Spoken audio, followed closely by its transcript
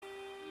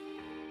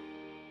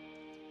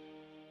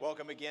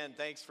Welcome again.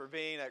 Thanks for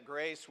being at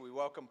Grace. We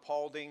welcome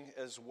Paulding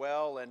as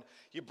well. And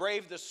you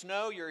braved the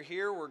snow. You're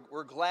here.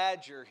 We're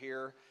glad you're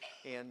here.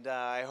 And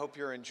I hope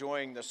you're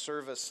enjoying the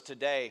service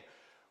today.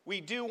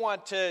 We do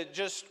want to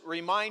just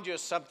remind you of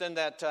something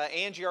that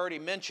Angie already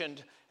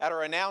mentioned at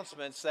our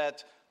announcements,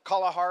 that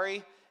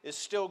Kalahari is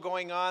still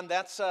going on.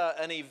 That's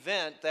an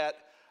event that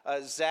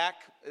Zach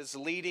is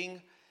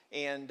leading.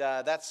 And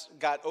that's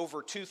got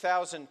over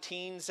 2,000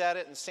 teens at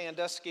it in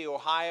Sandusky,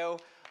 Ohio.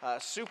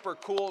 Super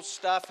cool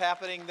stuff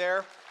happening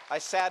there. I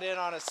sat in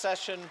on a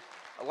session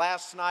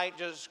last night,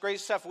 just great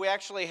stuff. We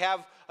actually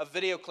have a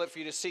video clip for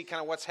you to see kind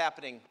of what's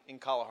happening in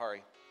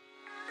Kalahari.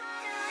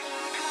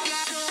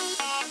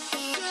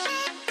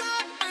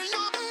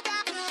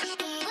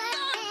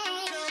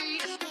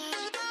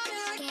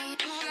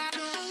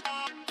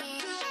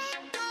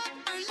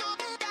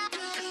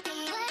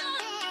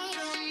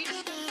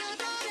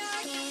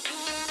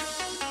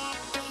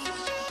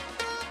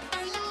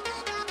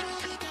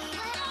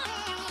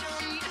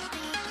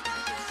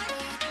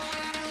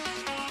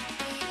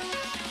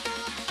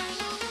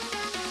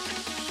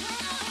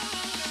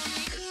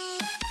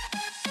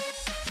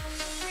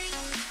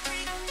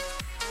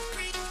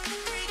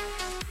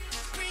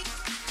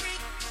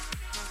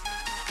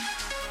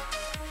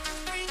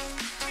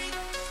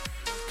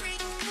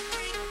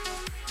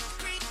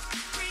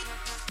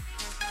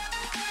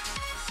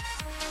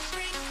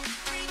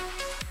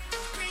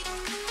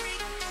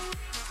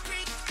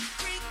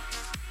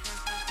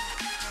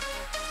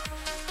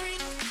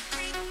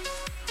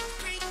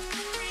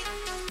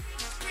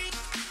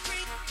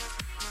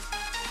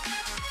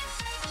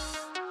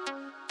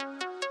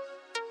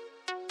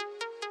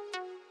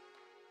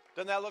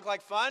 Doesn't that look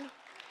like fun?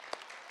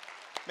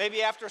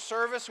 Maybe after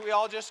service, we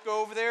all just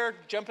go over there,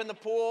 jump in the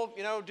pool,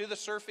 do the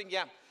surfing.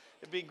 Yeah,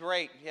 it'd be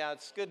great. Yeah,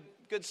 it's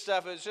good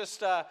stuff. It's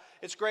just,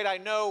 it's great. I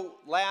know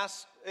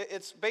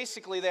it's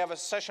basically they have a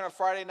session on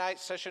Friday night,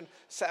 session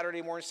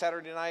Saturday morning,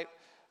 Saturday night,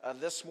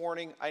 this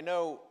morning. I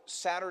know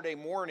Saturday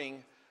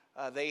morning,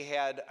 they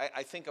had,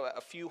 I think,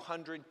 a few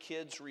hundred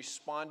kids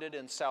responded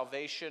in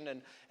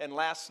salvation. And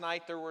last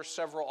night, there were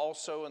several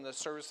also in the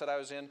service that I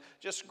was in.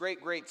 Just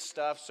great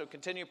stuff. So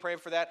continue praying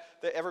for that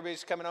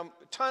everybody's coming home.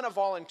 A ton of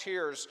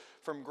volunteers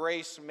from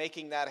Grace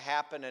making that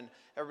happen, and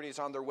everybody's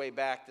on their way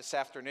back this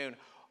afternoon.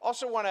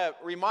 Also want to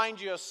remind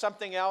you of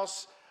something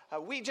else.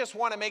 We just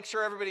want to make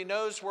sure everybody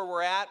knows where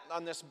we're at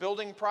on this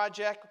building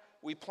project.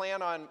 We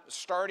plan on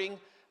starting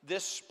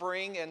this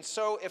spring. And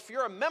so if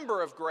you're a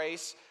member of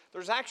Grace,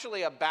 there's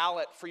actually a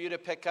ballot for you to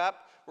pick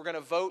up. We're going to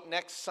vote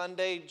next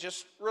Sunday,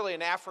 just really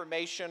an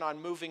affirmation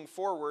on moving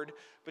forward,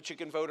 but you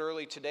can vote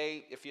early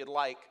today if you'd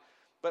like.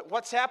 But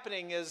what's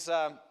happening is,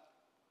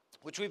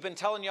 which we've been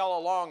telling you all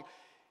along,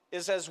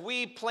 is as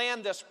we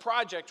planned this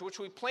project, which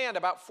we planned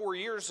about 4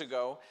 years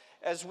ago,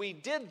 as we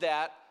did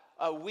that,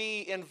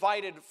 we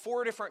invited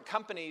 4 different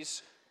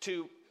companies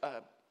to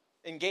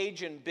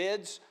engage in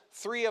bids.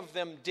 3 of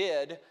them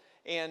did,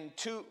 and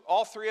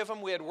all 3 of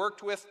them we had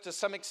worked with to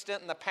some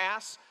extent in the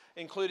past,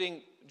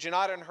 including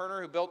Jonathan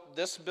Herner, who built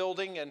this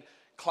building, and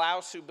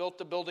Klaus, who built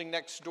the building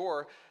next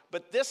door.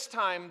 But this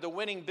time, the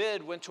winning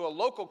bid went to a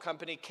local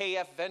company,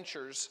 KF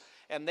Ventures,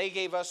 and they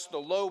gave us the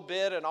low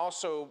bid and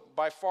also,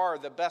 by far,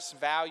 the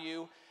best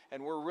value,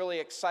 and we're really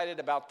excited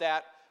about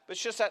that. But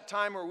it's just that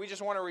time where we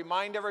just want to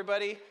remind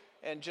everybody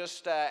and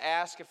just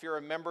ask if you're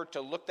a member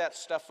to look that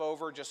stuff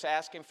over, just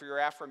asking for your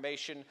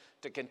affirmation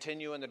to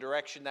continue in the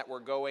direction that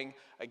we're going.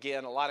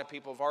 Again, a lot of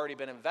people have already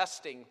been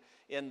investing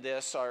in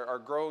this, are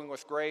growing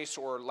with Grace,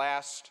 or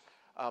last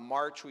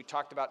March we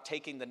talked about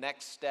taking the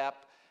next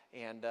step,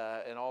 and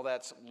all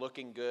that's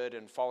looking good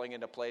and falling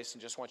into place,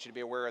 and just want you to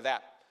be aware of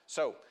that.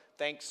 So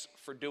thanks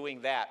for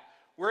doing that.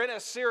 We're in a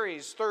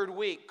series, 3rd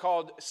week,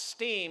 called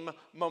STEAM,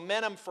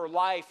 Momentum for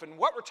Life, and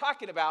what we're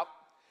talking about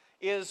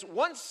is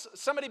once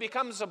somebody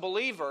becomes a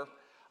believer,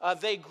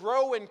 they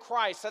grow in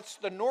Christ. That's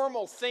the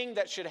normal thing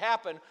that should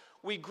happen.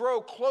 We grow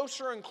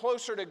closer and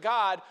closer to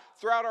God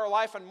throughout our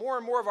life, and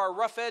more of our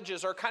rough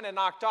edges are kind of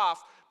knocked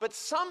off. But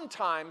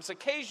sometimes,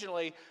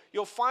 occasionally,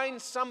 you'll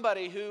find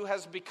somebody who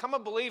has become a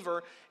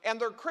believer, and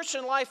their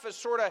Christian life has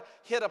sort of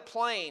hit a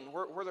plane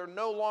where they're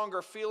no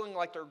longer feeling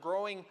like they're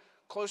growing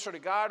closer to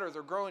God, or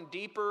they're growing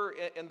deeper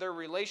in their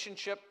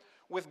relationship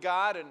with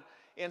God.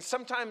 And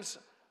sometimes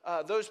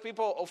those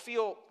people will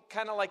feel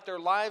kind of like their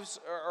lives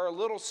are a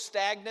little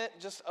stagnant,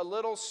 just a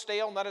little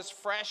stale, not as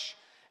fresh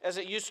as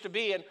it used to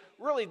be. And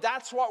really,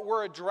 that's what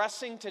we're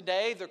addressing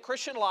today. The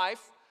Christian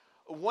life,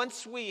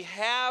 once we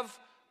have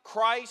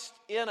Christ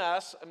in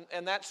us,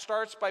 and that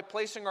starts by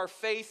placing our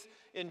faith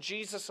in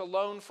Jesus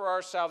alone for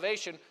our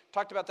salvation.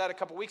 Talked about that a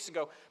couple weeks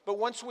ago. But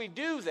once we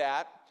do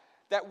that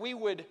we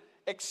would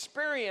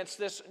experience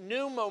this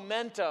new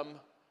momentum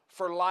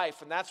for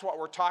life, and that's what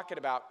we're talking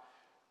about.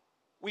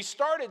 We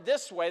started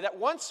this way, that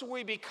once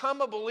we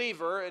become a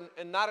believer,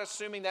 and not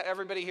assuming that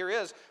everybody here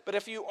is, but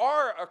if you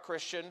are a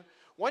Christian,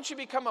 once you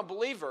become a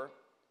believer,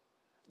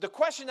 the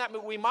question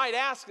that we might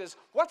ask is,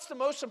 what's the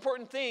most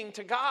important thing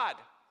to God?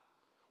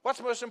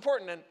 What's most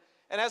important?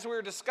 And as we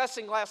were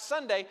discussing last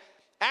Sunday,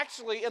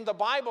 Actually, in the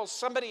Bible,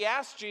 somebody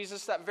asked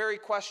Jesus that very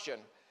question.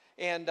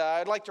 And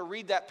I'd like to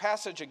read that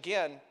passage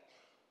again.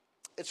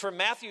 It's from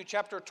Matthew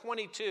chapter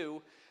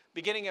 22,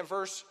 beginning in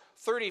verse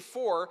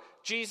 34.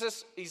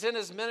 Jesus, he's in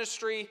his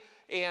ministry,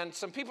 and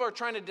some people are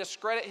trying to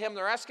discredit him.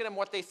 They're asking him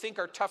what they think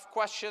are tough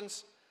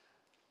questions.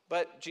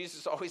 But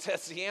Jesus always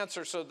has the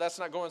answer, so that's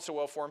not going so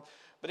well for him.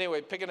 But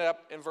anyway, picking it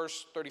up in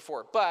verse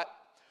 34. But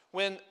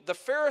when the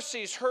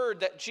Pharisees heard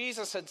that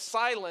Jesus had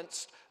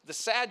silenced the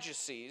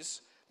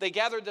Sadducees, they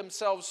gathered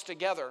themselves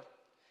together.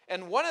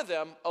 And one of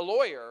them, a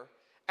lawyer,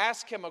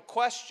 asked him a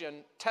question,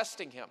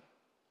 testing him.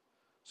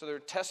 So they're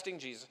testing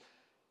Jesus.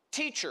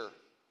 Teacher,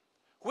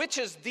 which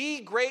is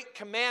the great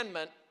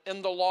commandment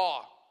in the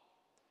law?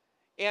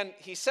 And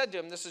he said to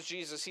him, this is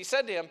Jesus, he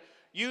said to him,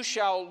 you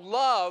shall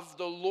love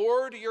the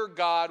Lord your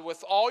God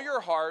with all your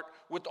heart,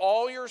 with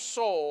all your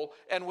soul,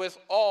 and with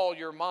all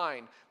your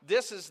mind.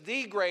 This is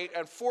the great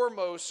and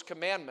foremost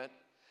commandment.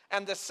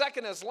 And the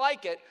second is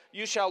like it,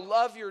 you shall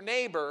love your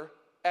neighbor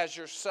as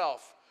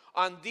yourself.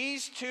 On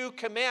these two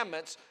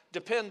commandments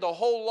depend the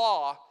whole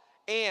law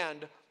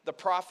and the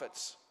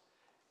prophets.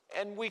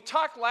 And we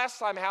talked last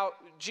time how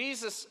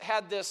Jesus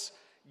had this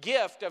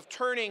gift of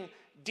turning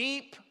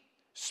deep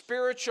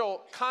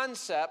spiritual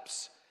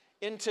concepts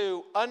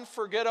into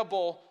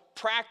unforgettable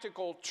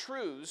practical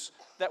truths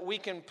that we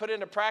can put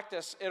into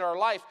practice in our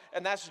life.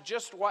 And that's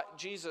just what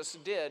Jesus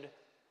did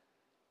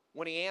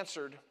when he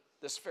answered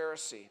this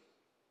Pharisee.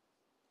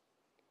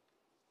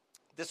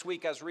 This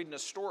week I was reading a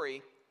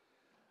story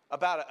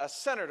about a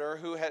senator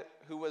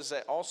who was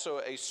also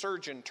a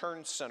surgeon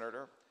turned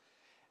senator.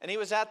 And he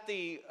was at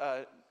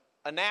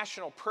a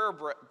national prayer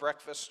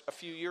breakfast a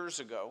few years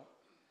ago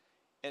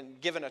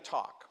and given a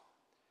talk.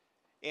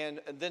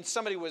 And then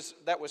somebody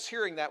that was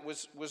hearing that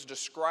was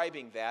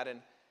describing that.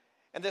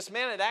 And this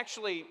man had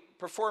actually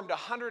performed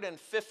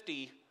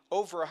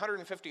over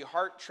 150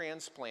 heart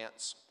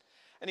transplants.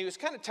 And he was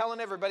kind of telling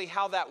everybody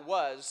how that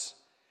was.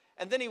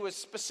 And then he was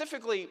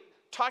specifically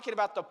talking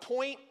about the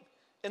point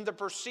in the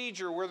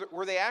procedure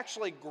where they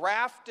actually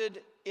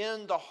grafted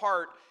in the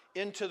heart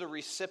into the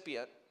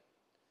recipient.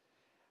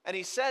 And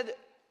he said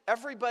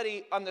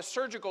everybody on the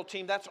surgical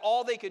team, that's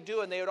all they could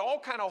do, and they would all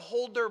kind of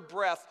hold their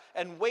breath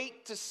and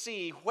wait to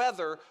see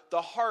whether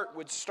the heart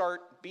would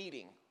start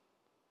beating,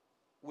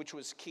 which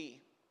was key.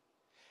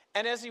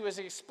 And as he was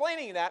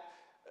explaining that,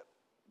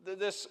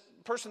 this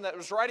person that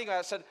was writing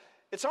that said,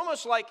 it's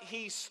almost like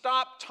he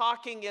stopped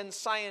talking in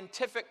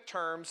scientific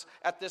terms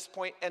at this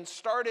point and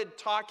started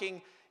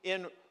talking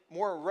in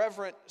more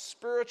reverent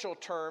spiritual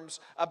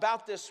terms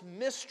about this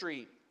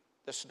mystery,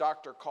 this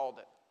doctor called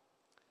it.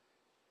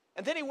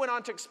 And then he went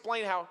on to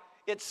explain how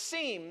it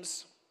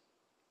seems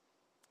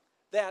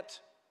that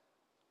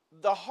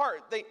the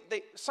heart,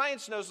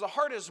 science knows the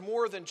heart is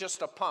more than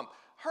just a pump.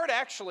 Heart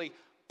actually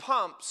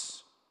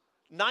pumps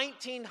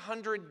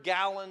 1,900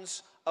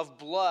 gallons of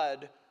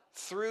blood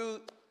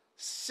through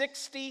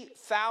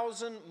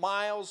 60,000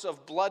 miles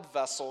of blood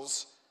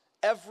vessels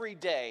every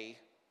day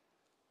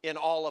in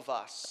all of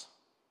us.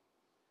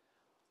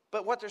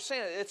 But what they're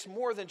saying, it's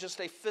more than just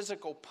a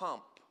physical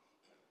pump.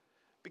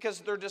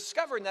 Because they're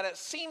discovering that it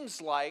seems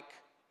like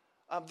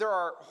there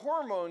are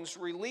hormones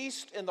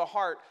released in the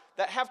heart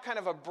that have kind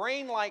of a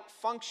brain-like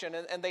function,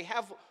 and they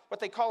have what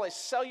they call a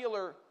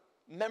cellular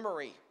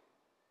memory.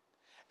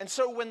 And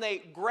so when they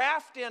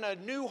graft in a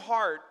new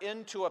heart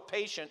into a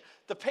patient,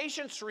 the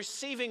patient's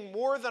receiving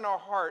more than a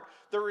heart.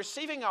 They're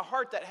receiving a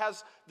heart that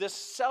has this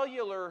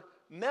cellular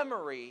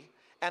memory,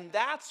 and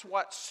that's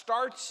what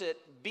starts it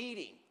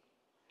beating.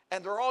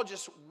 And they're all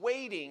just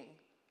waiting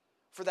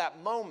for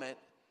that moment.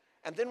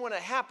 And then when it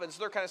happens,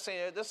 they're kind of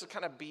saying, this is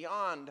kind of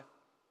beyond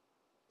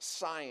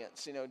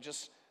science,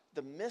 just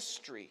the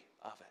mystery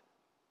of it.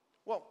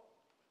 Well,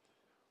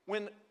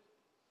 when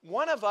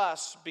one of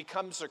us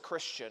becomes a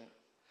Christian,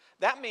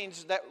 that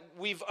means that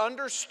we've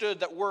understood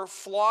that we're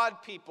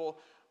flawed people,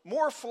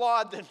 more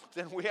flawed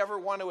than we ever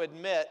want to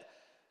admit.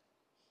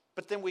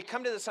 But then we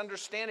come to this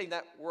understanding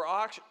that we're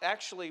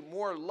actually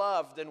more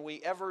loved than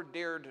we ever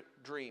dared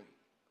dream.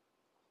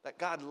 That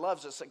God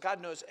loves us, that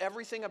God knows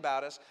everything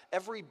about us,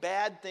 every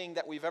bad thing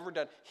that we've ever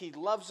done. He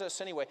loves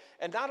us anyway.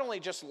 And not only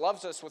just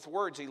loves us with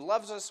words, he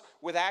loves us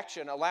with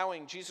action,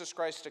 allowing Jesus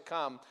Christ to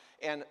come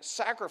and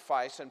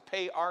sacrifice and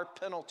pay our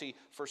penalty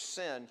for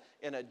sin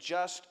in a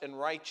just and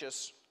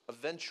righteous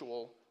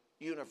eventual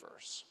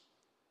universe.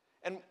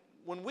 And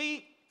when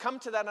we come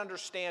to that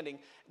understanding,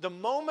 the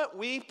moment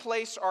we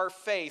place our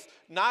faith,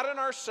 not in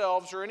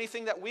ourselves or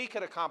anything that we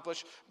could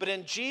accomplish, but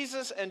in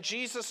Jesus and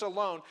Jesus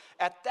alone,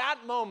 at that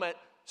moment,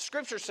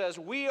 Scripture says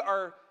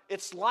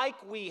it's like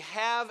we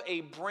have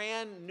a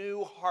brand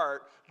new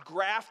heart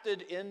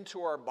grafted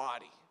into our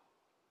body.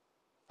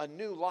 A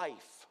new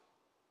life,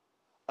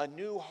 a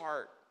new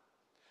heart.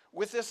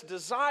 With this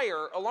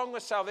desire, along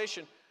with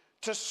salvation,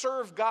 to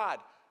serve God.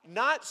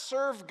 Not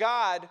serve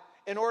God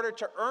in order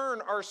to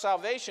earn our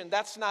salvation.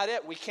 That's not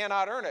it. We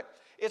cannot earn it.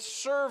 It's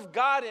serve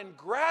God in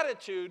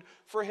gratitude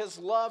for his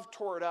love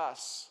toward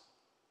us.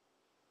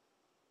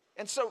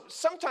 And so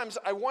sometimes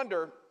I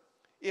wonder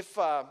if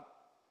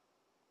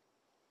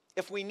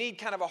if we need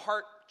kind of a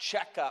heart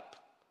checkup,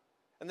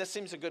 and this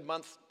seems a good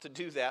month to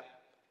do that.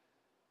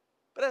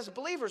 But as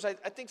believers, I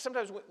think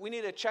sometimes we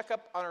need a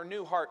checkup on our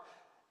new heart.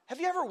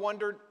 Have you ever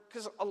wondered,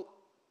 because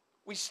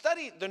we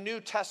study the New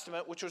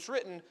Testament, which was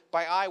written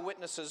by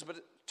eyewitnesses,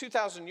 but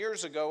 2,000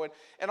 years ago,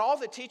 and all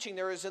the teaching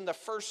there is in the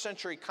first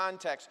century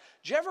context.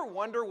 Do you ever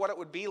wonder what it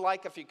would be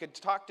like if you could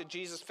talk to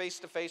Jesus face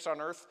to face on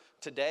earth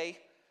today?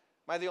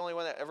 Am I the only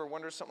one that ever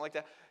wonders something like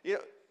that? You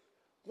know,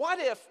 what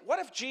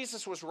if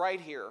Jesus was right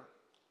here,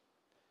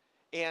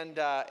 and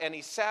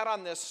he sat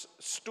on this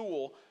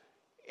stool,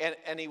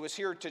 and he was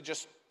here to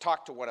just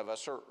talk to one of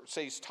us, or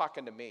say he's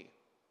talking to me.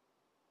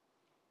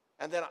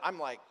 And then I'm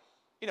like,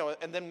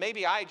 and then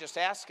maybe I just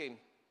ask him,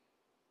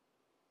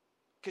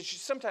 because you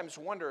sometimes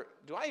wonder,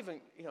 do I even,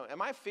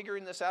 am I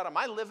figuring this out? Am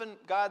I living,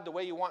 God, the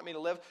way you want me to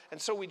live? And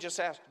so we just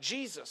ask,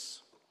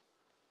 Jesus,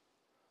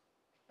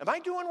 am I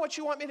doing what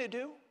you want me to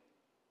do?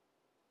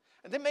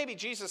 And then maybe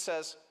Jesus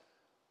says,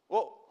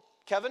 well,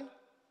 Kevin,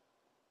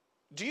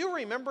 do you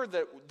remember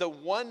the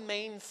one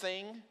main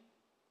thing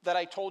that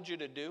I told you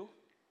to do?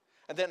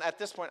 And then at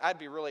this point, I'd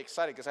be really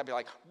excited because I'd be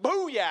like,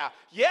 booyah,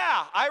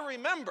 yeah, I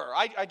remember.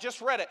 I just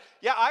read it.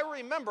 Yeah, I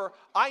remember.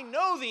 I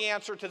know the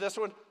answer to this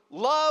one.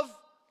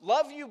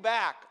 Love you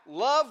back.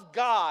 Love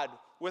God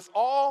with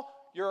all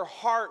your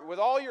heart, with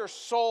all your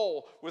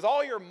soul, with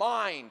all your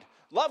mind.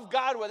 Love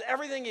God with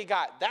everything you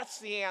got. That's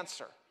the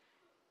answer.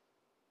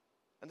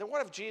 And then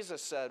what if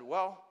Jesus said,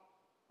 well,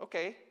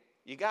 okay,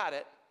 you got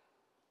it.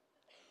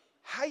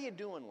 How you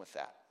doing with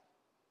that?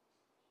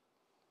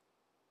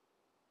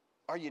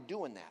 Are you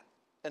doing that?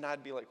 And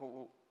I'd be like,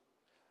 well,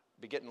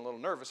 be getting a little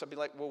nervous. I'd be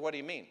like, well, what do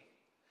you mean?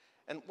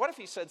 And what if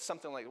he said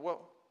something like,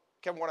 well,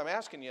 Kevin, what I'm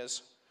asking you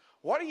is,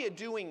 what are you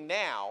doing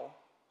now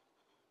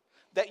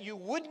that you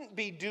wouldn't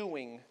be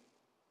doing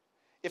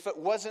if it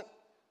wasn't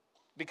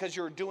because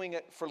you're doing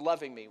it for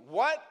loving me?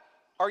 What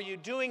are you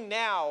doing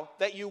now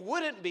that you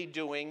wouldn't be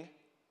doing,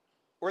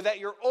 or that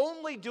you're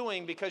only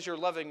doing because you're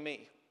loving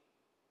me?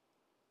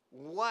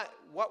 What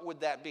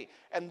would that be?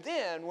 And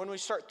then when we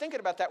start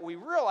thinking about that, we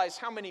realize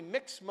how many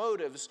mixed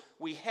motives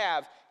we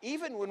have,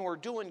 even when we're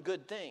doing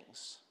good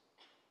things.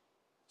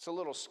 It's a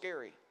little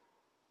scary.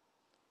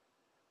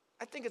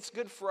 I think it's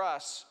good for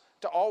us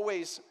to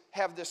always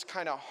have this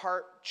kind of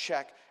heart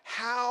check.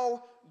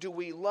 How do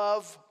we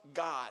love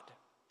God?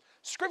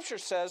 Scripture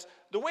says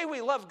the way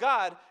we love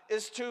God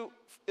is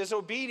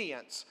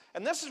obedience.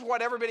 And this is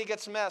what everybody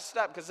gets messed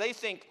up, because they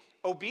think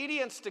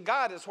obedience to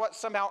God is what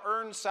somehow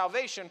earns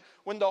salvation,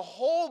 when the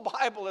whole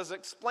Bible is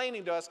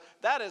explaining to us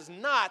that is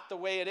not the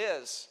way it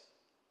is.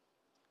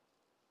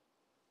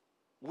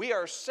 We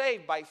are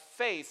saved by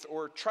faith,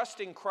 or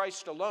trusting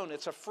Christ alone.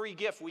 It's a free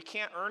gift. We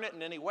can't earn it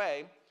in any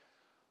way.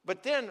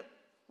 But then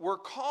we're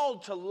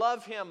called to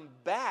love him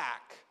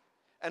back.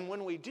 And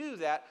when we do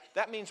that,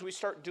 that means we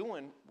start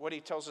doing what he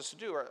tells us to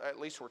do, or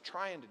at least we're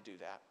trying to do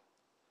that.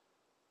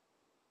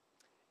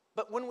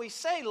 But when we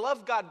say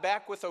love God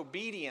back with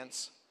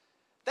obedience,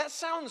 that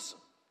sounds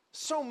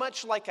so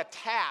much like a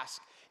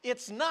task.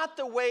 It's not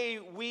the way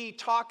we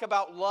talk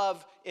about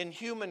love in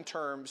human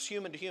terms,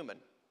 human to human.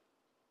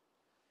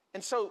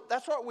 And so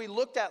that's what we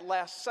looked at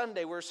last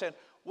Sunday. We were saying,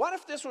 what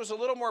if this was a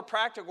little more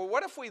practical?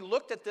 What if we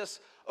looked at this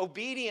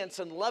obedience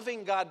and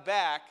loving God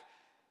back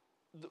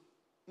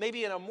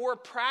maybe in a more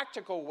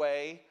practical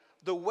way,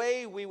 the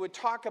way we would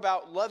talk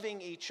about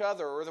loving each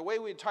other, or the way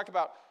we would talk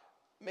about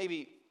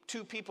maybe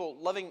two people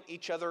loving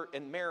each other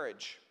in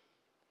marriage?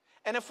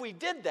 And if we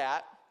did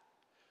that,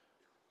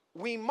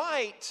 we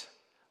might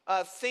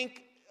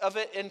think of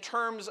it in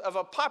terms of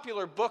a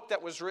popular book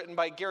that was written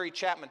by Gary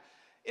Chapman.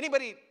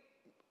 Anybody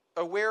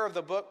aware of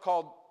the book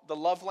called The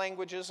Love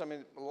Languages? I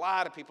mean, a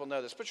lot of people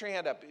know this. Put your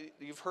hand up.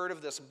 You've heard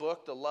of this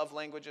book, The Love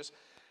Languages?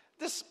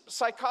 This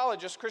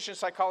psychologist, Christian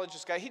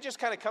psychologist guy, he just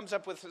kind of comes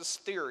up with this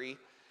theory.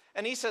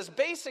 And he says,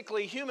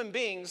 basically, human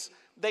beings,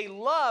 they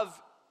love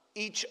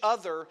each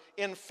other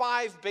in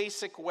 5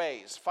 basic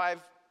ways,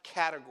 5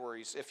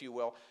 categories, if you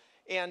will.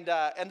 And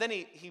then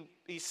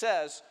he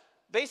says,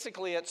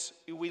 basically it's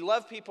we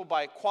love people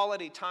by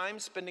quality time,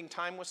 spending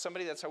time with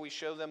somebody. That's how we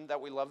show them that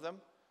we love them.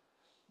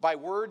 By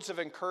words of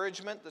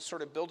encouragement, that's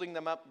sort of building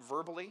them up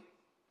verbally.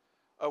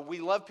 We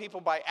love people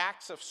by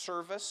acts of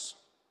service.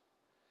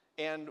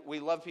 And we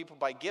love people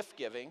by gift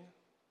giving.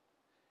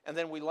 And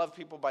then we love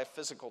people by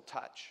physical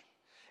touch.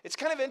 It's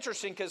kind of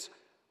interesting because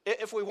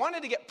if we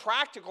wanted to get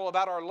practical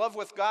about our love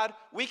with God,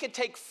 we could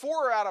take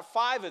 4 out of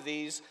 5 of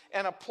these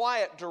and apply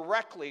it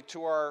directly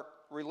to our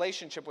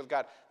relationship with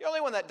God. The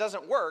only one that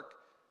doesn't work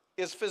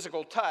is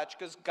physical touch,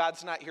 because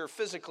God's not here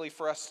physically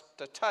for us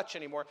to touch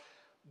anymore.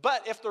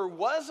 But if there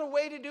was a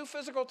way to do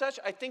physical touch,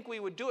 I think we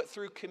would do it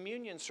through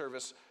communion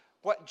service.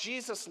 What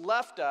Jesus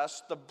left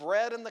us, the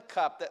bread and the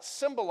cup that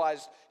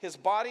symbolized his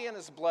body and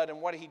his blood and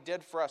what he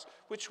did for us,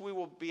 which we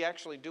will be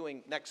actually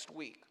doing next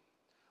week.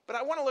 But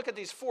I want to look at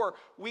these 4.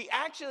 We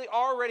actually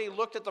already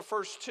looked at the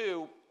first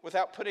 2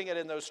 without putting it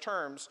in those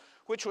terms,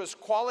 which was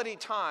quality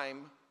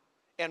time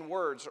and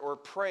words, or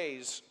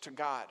praise to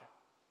God.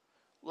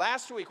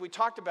 Last week we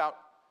talked about,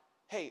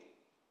 hey,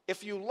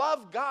 if you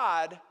love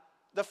God,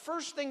 the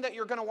first thing that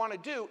you're going to want to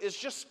do is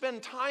just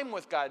spend time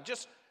with God.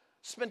 Just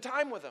spend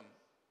time with him.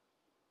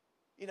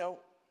 You know,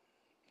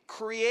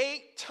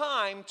 create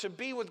time to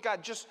be with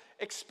God. Just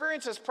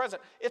experience his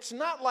presence. It's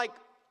not like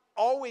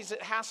always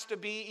it has to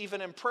be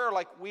even in prayer,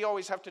 like we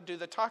always have to do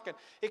the talking.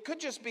 It could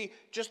just be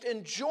just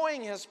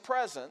enjoying his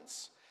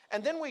presence.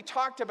 And then we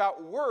talked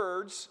about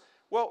words.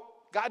 Well,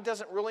 God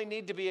doesn't really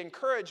need to be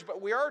encouraged,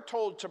 but we are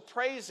told to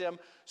praise him.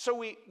 So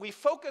we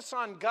focus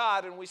on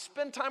God and we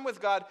spend time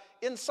with God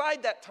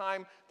inside that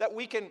time that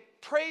we can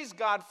praise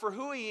God for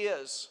who he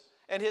is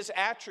and his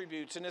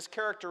attributes and his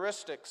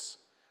characteristics,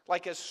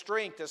 like his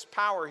strength, his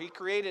power. He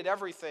created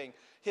everything.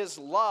 His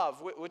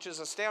love, which is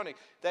astounding,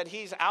 that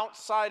he's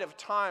outside of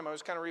time. I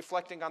was kind of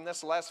reflecting on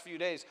this the last few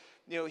days.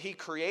 You know, he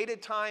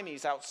created time.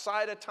 He's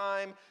outside of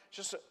time.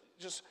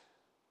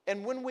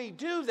 And when we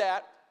do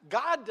that,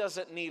 God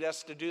doesn't need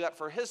us to do that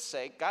for his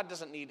sake. God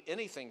doesn't need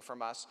anything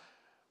from us.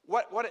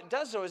 What it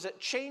does, though, is it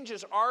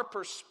changes our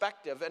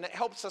perspective, and it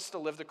helps us to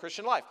live the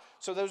Christian life.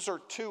 So those are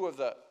two of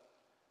the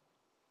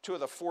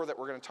four that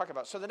we're going to talk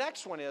about. So the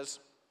next one is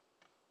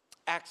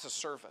acts of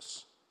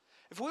service.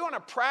 If we want to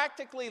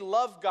practically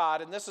love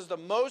God, and this is the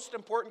most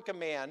important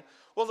command,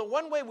 well, the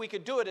one way we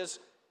could do it is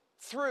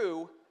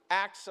through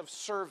acts of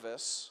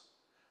service,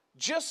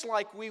 just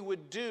like we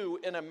would do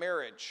in a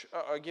marriage.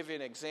 I'll give you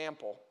an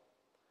example.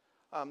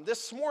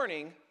 This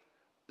morning,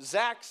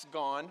 Zach's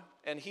gone,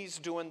 and he's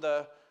doing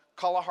the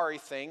Kalahari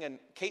thing, and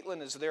Caitlin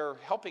is there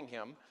helping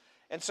him.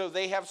 And so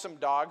they have some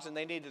dogs, and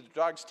they needed the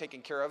dogs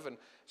taken care of. And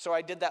so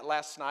I did that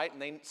last night,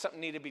 and something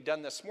needed to be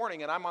done this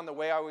morning. And I'm on the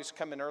way. I always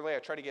come in early. I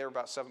try to get here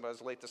about 7, but I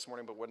was late this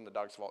morning, but it wasn't the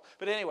dog's fault.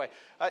 But anyway,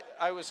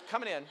 I was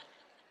coming in.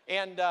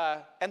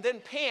 And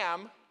then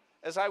Pam,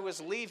 as I was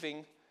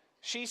leaving,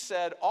 she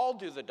said, I'll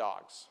do the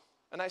dogs.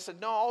 And I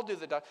said, no, I'll do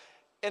the dogs.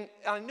 And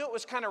I knew it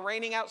was kind of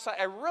raining outside.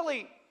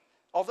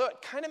 Although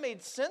it kind of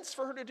made sense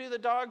for her to do the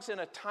dogs in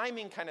a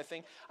timing kind of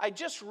thing, I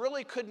just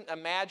really couldn't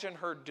imagine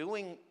her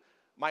doing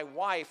my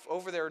wife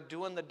over there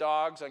doing the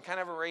dogs on kind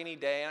of a rainy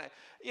day.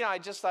 And I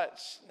just thought,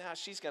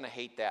 she's going to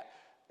hate that.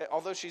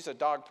 Although she's a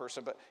dog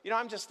person. But,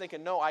 I'm just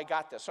thinking, no, I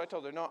got this. So I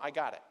told her, no, I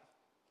got it.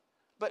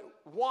 But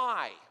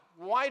why?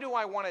 Why do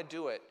I want to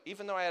do it?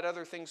 Even though I had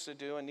other things to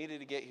do and needed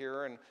to get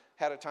here and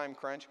had a time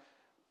crunch.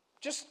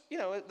 Just,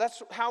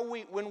 that's how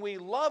when we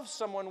love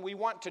someone, we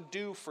want to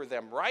do for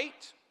them,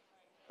 right?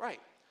 Right.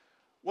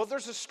 Well,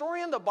 there's a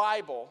story in the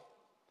Bible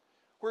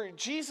where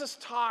Jesus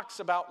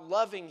talks about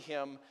loving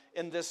him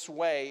in this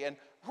way. And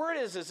where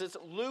it is it's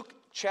Luke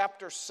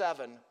chapter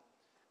 7.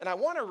 And I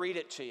want to read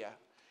it to you.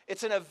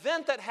 It's an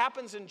event that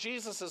happens in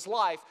Jesus'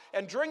 life.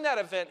 And during that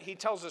event, he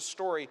tells a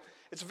story.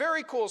 It's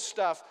very cool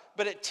stuff,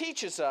 but it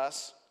teaches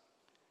us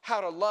how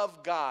to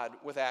love God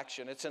with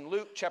action. It's in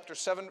Luke chapter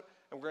 7, and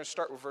we're going to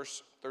start with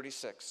verse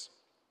 36.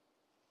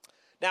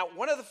 Now,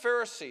 one of the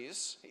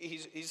Pharisees,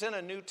 he's in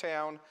a new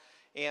town,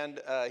 and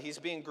he's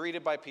being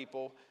greeted by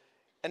people.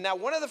 And now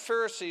one of the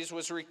Pharisees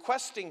was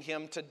requesting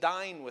him to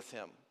dine with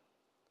him.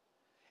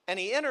 And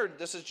he entered,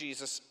 this is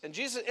Jesus, and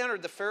Jesus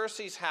entered the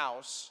Pharisee's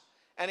house,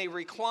 and he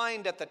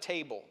reclined at the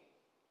table.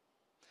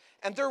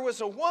 And there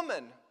was a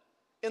woman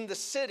in the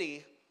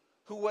city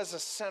who was a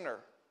sinner.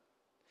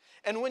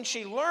 And when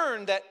she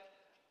learned that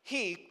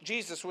he,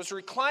 Jesus, was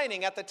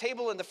reclining at the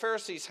table in the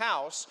Pharisee's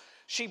house,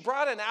 she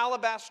brought an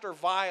alabaster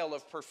vial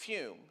of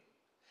perfume.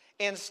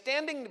 And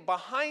standing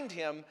behind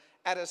him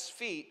at his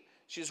feet,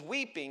 she was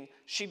weeping,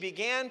 she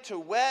began to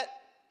wet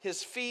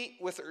his feet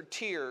with her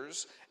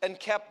tears and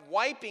kept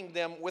wiping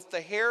them with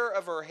the hair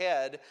of her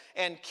head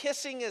and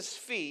kissing his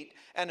feet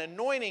and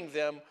anointing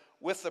them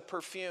with the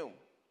perfume.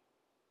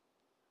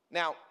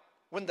 Now,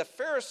 when the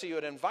Pharisee who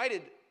had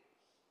invited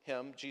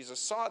him, Jesus,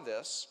 saw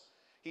this,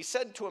 he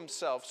said to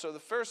himself, so the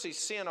Pharisee's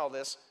seeing all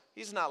this,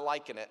 he's not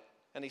liking it,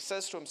 and he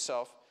says to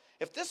himself,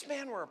 if this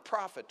man were a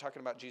prophet,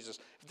 talking about Jesus,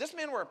 if this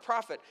man were a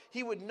prophet,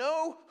 he would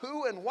know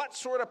who and what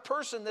sort of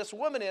person this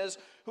woman is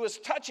who is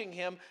touching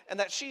him and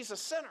that she's a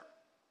sinner.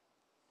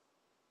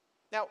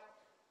 Now,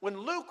 when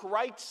Luke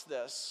writes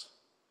this,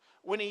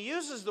 when he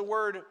uses the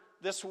word,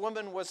 this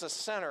woman was a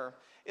sinner,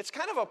 it's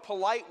kind of a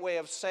polite way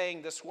of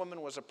saying this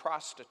woman was a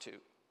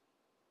prostitute.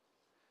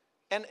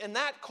 And in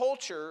that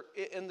culture,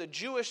 in the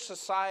Jewish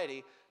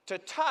society, to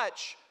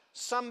touch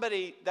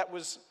somebody that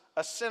was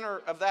a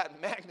sinner of that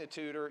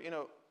magnitude or,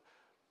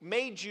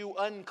 made you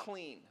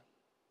unclean.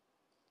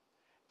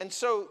 And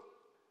so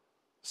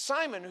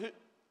Simon,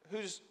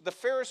 who's the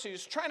Pharisee,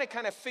 who's trying to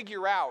kind of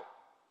figure out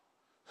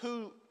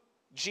who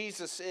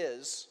Jesus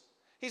is,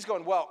 he's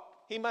going, well,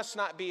 he must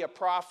not be a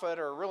prophet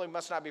or really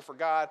must not be for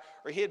God,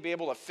 or he'd be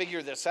able to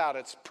figure this out.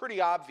 It's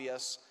pretty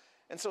obvious.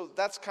 And so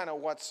that's kind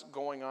of what's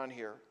going on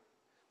here.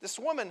 This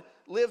woman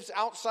lives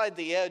outside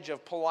the edge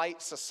of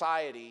polite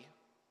society,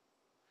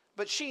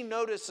 but she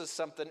notices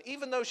something.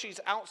 Even though she's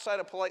outside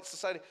of polite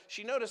society,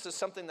 she notices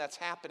something that's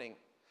happening.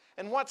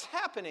 And what's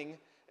happening,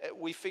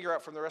 we figure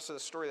out from the rest of the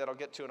story that I'll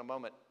get to in a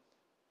moment,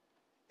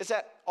 is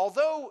that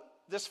although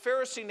this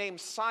Pharisee named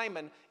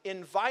Simon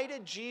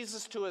invited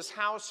Jesus to his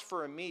house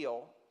for a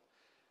meal,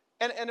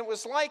 And it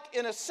was like,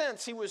 in a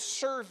sense, he was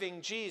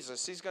serving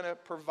Jesus. He's going to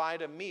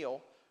provide a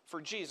meal for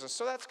Jesus.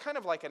 So that's kind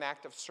of like an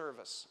act of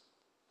service.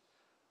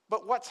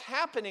 But what's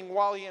happening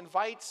while he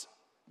invites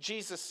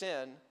Jesus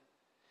in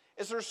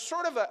is there's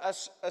sort of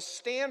a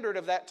standard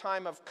of that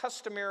time of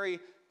customary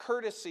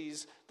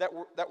courtesies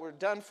that were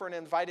done for an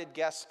invited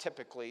guest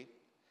typically.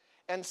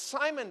 And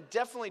Simon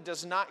definitely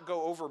does not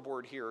go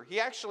overboard here.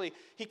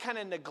 He kind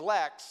of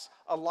neglects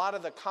a lot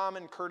of the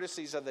common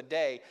courtesies of the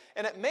day.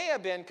 And it may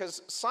have been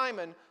because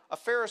Simon, a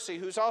Pharisee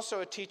who's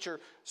also a teacher,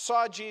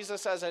 saw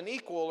Jesus as an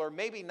equal or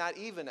maybe not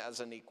even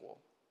as an equal.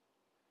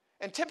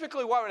 And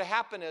typically what would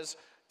happen is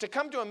to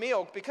come to a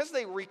meal, because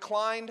they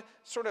reclined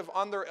sort of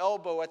on their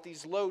elbow at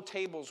these low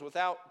tables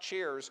without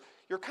chairs,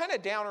 you're kind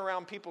of down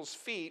around people's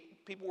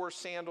feet. People wore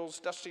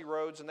sandals, dusty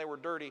roads, and they were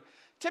dirty.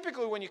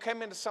 Typically when you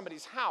came into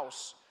somebody's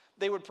house,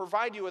 they would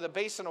provide you with a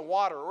basin of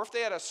water, or if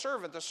they had a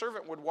servant, the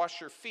servant would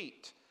wash your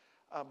feet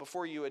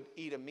before you would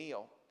eat a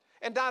meal.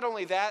 And not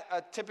only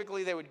that,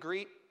 typically they would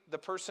greet the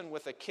person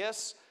with a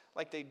kiss,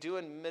 like they do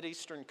in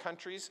Mideastern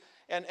countries,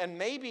 and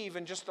maybe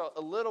even just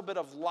a little bit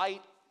of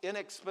light,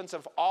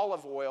 inexpensive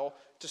olive oil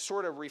to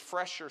sort of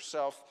refresh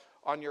yourself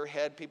on your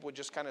head. People would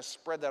just kind of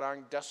spread that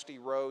on dusty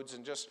roads,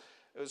 and it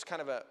was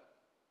kind of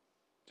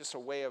just a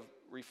way of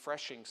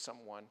refreshing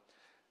someone.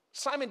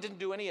 Simon didn't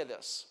do any of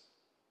this.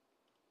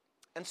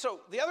 And so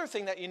the other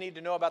thing that you need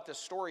to know about this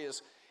story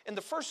is, in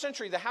the first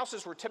century, the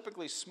houses were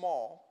typically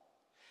small.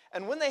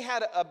 And when they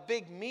had a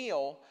big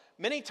meal,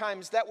 many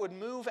times that would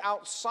move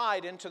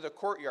outside into the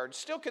courtyard,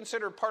 still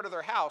considered part of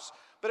their house,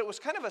 but it was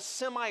kind of a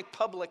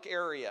semi-public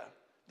area.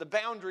 The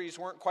boundaries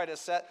weren't quite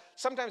as set.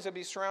 Sometimes it'd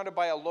be surrounded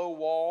by a low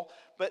wall.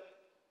 But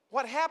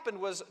what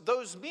happened was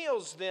those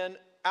meals then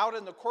out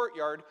in the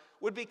courtyard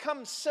would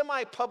become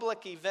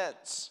semi-public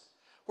events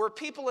where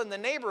people in the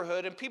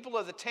neighborhood and people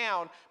of the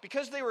town,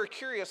 because they were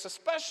curious,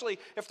 especially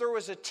if there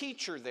was a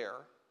teacher there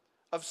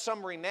of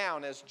some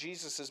renown as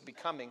Jesus is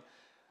becoming,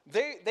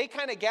 they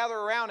kind of gather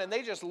around and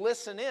they just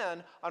listen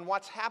in on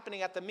what's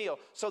happening at the meal.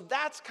 So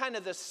that's kind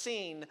of the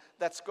scene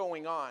that's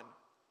going on.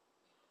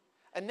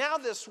 And now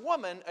this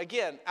woman,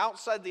 again,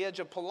 outside the edge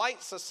of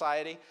polite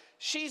society,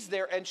 she's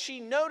there and she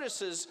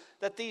notices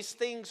that these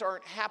things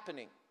aren't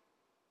happening.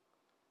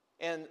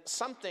 And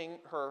something,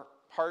 her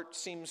heart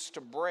seems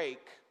to break.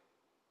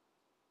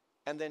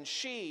 And then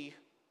she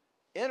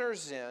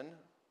enters in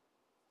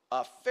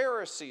a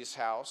Pharisee's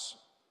house.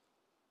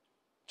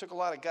 Took a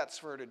lot of guts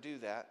for her to do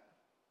that.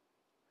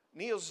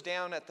 Kneels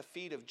down at the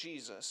feet of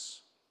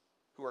Jesus,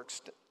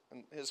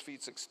 and his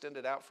feet's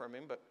extended out from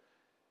him,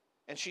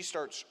 and she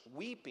starts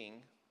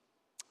weeping,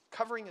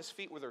 covering his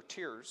feet with her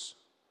tears,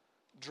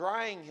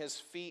 drying his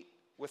feet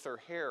with her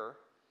hair,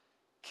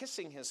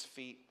 kissing his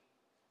feet,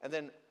 and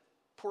then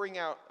pouring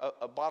out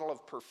a bottle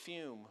of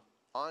perfume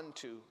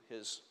onto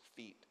his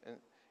feet.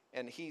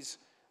 And he's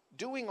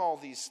doing all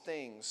these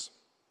things,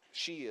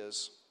 she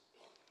is,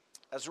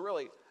 as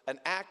really an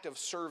act of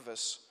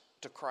service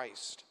to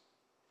Christ.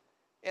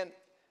 And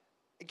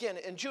again,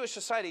 in Jewish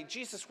society,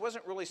 Jesus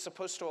wasn't really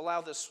supposed to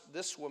allow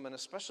this woman,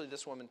 especially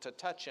this woman, to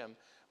touch him.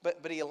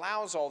 But he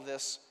allows all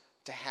this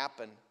to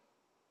happen.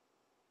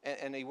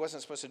 And he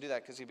wasn't supposed to do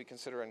that because he'd be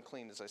considered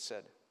unclean, as I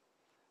said.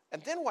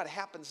 And then what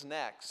happens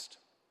next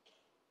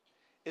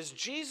is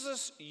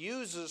Jesus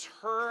uses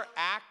her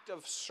act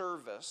of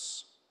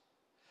service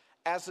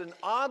as an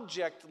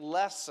object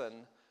lesson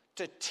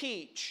to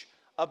teach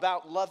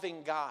about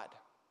loving God.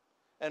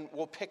 And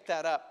we'll pick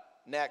that up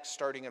next,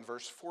 starting in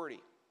verse 40.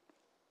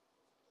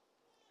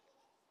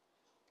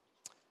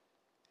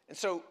 And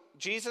so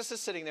Jesus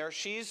is sitting there.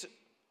 She's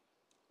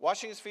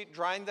washing his feet,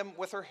 drying them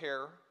with her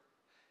hair.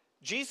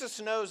 Jesus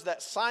knows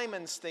that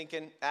Simon's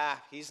thinking,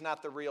 he's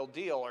not the real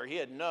deal, or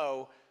he'd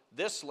know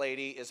this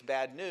lady is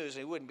bad news,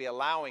 and he wouldn't be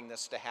allowing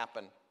this to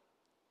happen.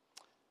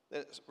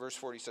 Verse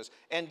 40 says,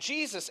 and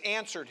Jesus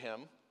answered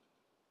him.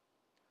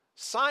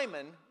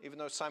 Simon, even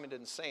though Simon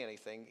didn't say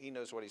anything, he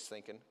knows what he's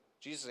thinking.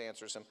 Jesus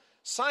answers him,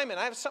 Simon,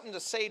 I have something to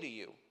say to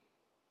you.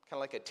 Kind of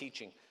like a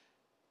teaching.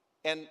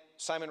 And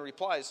Simon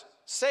replies,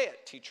 say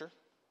it, teacher.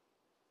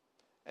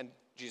 And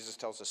Jesus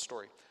tells a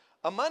story.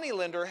 A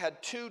moneylender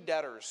had two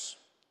debtors.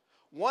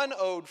 One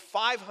owed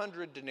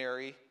 500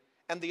 denarii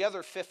and the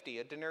other 50.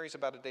 A denarii is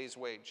about a day's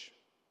wage.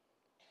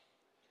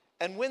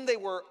 And when they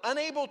were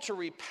unable to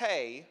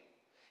repay,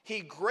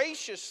 he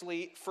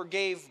graciously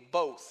forgave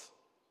both.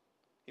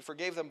 He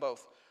forgave them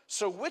both.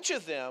 So which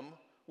of them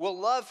will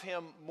love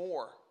him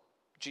more?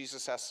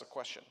 Jesus asks the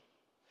question.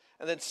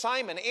 And then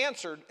Simon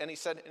answered, and he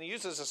said, and he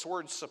uses this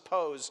word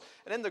suppose.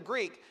 And in the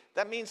Greek,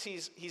 that means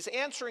he's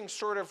answering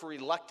sort of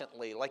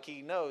reluctantly, like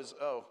he knows,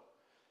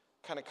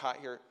 kind of caught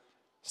here.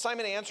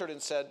 Simon answered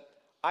and said,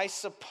 I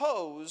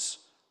suppose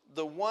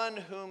the one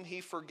whom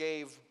he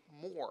forgave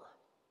more.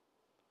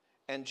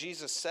 And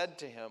Jesus said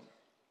to him,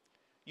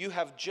 you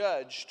have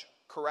judged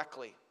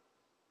correctly.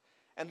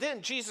 And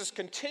then Jesus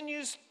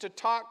continues to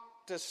talk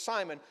to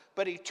Simon,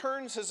 but he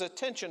turns his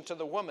attention to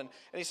the woman.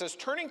 And he says,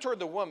 turning toward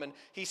the woman,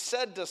 he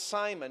said to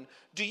Simon,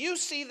 do you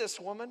see this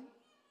woman?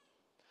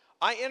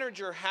 I entered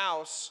your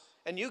house,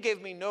 and you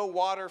gave me no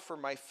water for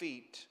my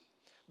feet.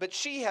 But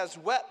she has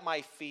wet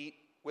my feet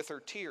with her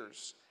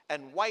tears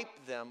and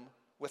wiped them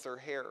with her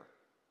hair.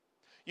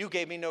 You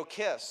gave me no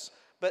kiss,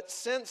 but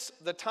since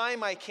the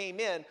time I came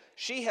in,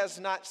 she has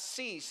not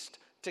ceased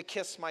to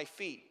kiss my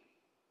feet.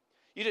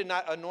 You did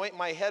not anoint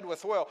my head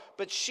with oil,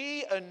 but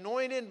she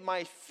anointed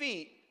my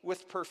feet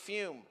with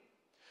perfume.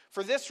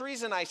 For this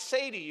reason I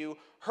say to you,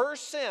 her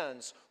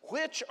sins,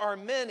 which are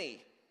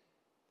many,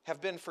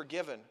 have been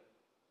forgiven.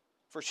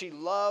 For she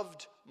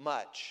loved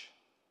much,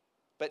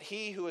 but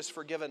he who is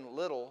forgiven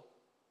little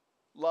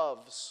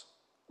loves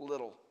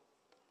little.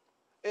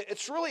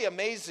 It's really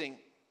amazing.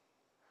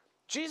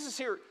 Jesus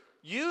here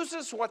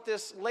uses what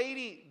this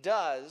lady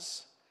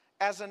does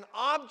as an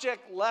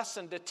object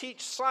lesson to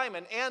teach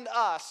Simon and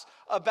us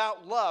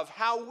about love,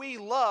 how we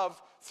love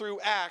through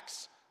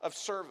acts of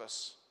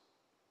service.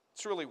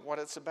 It's really what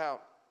it's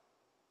about.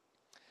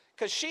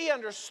 Because she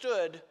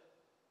understood,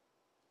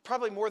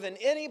 probably more than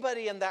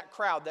anybody in that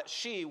crowd, that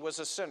she was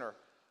a sinner,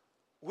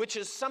 which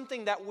is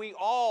something that we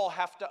all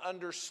have to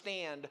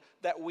understand,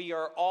 that we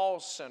are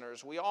all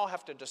sinners. We all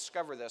have to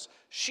discover this.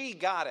 She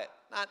got it.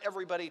 Not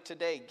everybody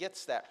today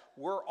gets that.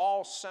 We're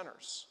all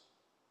sinners.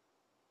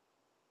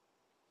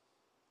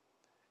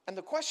 And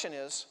the question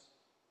is,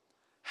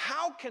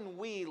 how can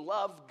we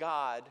love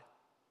God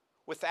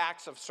with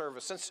acts of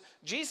service? Since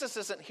Jesus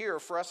isn't here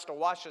for us to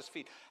wash his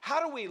feet,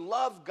 how do we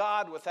love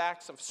God with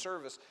acts of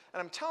service?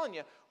 And I'm telling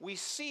you, we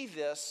see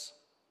this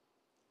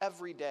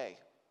every day,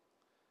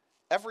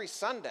 every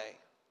Sunday.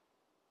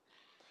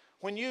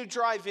 When you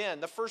drive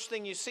in, the first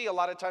thing you see a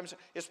lot of times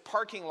is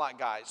parking lot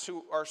guys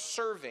who are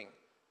serving.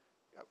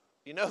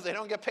 You know they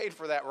don't get paid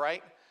for that,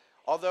 right?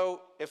 Although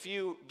if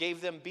you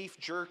gave them beef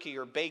jerky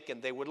or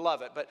bacon, they would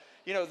love it. But,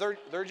 you know,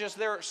 they're just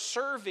there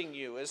serving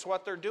you is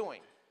what they're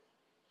doing.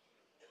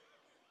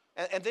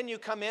 And then you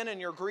come in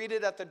and you're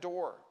greeted at the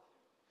door.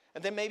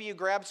 And then maybe you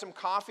grab some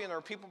coffee and there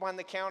are people behind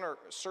the counter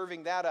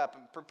serving that up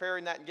and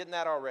preparing that and getting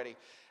that already.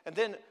 And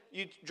then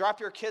you drop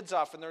your kids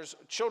off and there's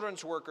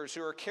children's workers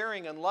who are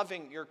caring and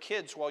loving your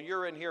kids while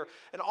you're in here.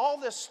 And all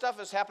this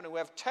stuff is happening. We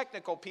have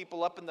technical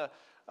people up in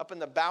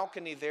the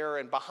balcony there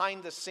and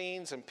behind the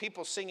scenes, and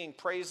people singing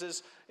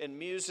praises and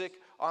music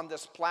on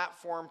this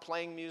platform,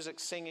 playing music,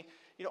 singing.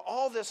 You know,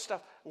 all this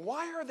stuff.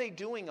 Why are they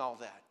doing all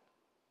that?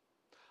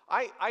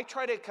 I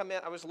try to come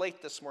in. I was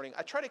late this morning.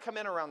 I try to come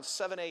in around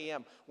 7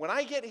 a.m. When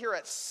I get here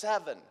at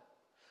 7,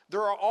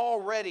 there are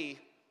already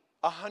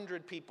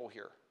 100 people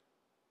here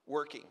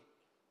working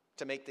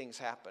to make things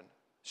happen.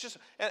 It's just,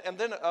 and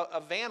then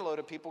a van load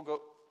of people go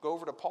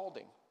over to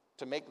Paulding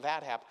to make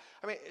that happen.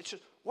 I mean, it's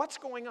just, what's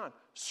going on?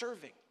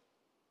 Serving.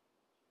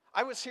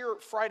 I was here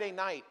Friday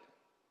night,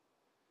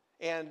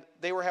 and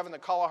they were having the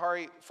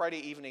Kalahari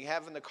Friday evening,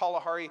 having the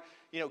Kalahari,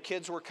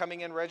 kids were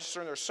coming in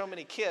registering. There's so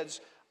many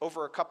kids,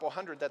 over a couple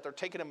hundred, that they're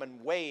taking them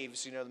in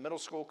waves. The middle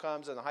school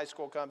comes and the high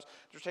school comes.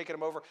 They're taking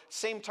them over.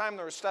 Same time,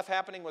 there was stuff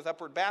happening with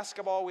Upward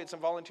Basketball. We had some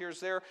volunteers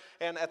there.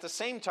 And at the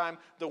same time,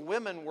 the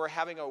women were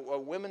having a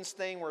women's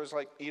thing where it was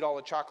like, eat all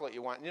the chocolate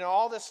you want.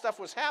 All this stuff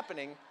was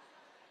happening.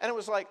 And it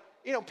was like,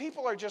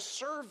 people are just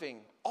serving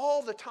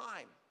all the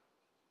time.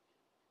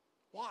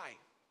 Why?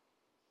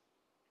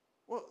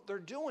 Well, they're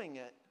doing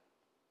it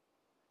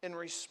in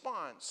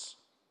response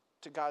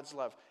to God's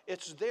love.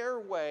 It's their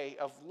way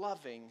of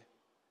loving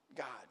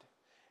God.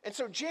 And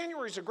so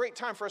January is a great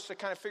time for us to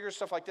kind of figure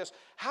stuff like this.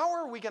 How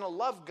are we going to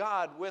love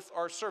God with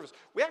our service?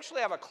 We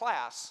actually have a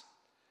class,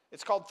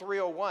 it's called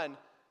 301,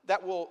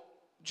 that will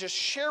just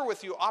share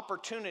with you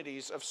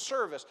opportunities of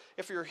service.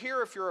 If you're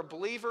here, if you're a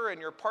believer and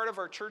you're part of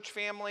our church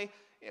family,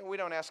 we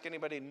don't ask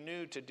anybody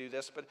new to do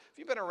this, but if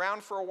you've been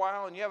around for a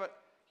while and you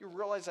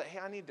realize that, hey,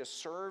 I need to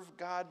serve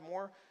God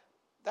more,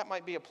 that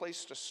might be a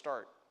place to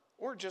start.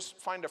 Or just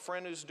find a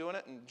friend who's doing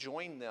it and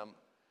join them.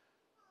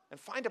 And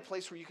find a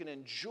place where you can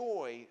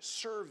enjoy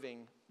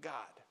serving God.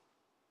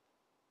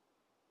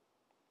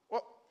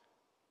 Well,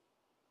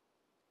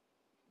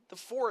 the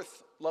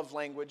fourth love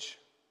language,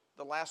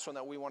 the last one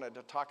that we wanted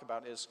to talk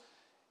about, is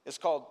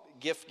called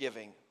gift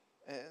giving.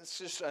 And it's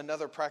just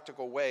another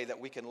practical way that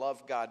we can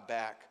love God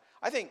back.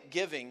 I think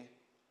giving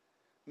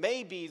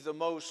may be the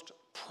most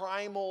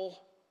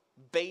primal,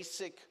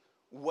 basic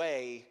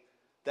way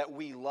that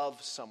we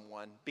love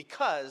someone,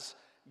 because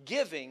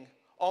giving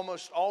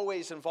almost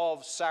always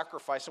involves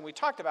sacrifice. And we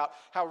talked about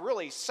how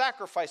really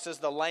sacrifice is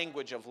the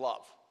language of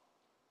love.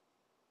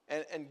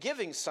 And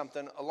giving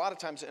something a lot of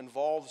times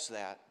involves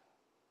that.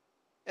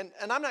 And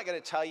I'm not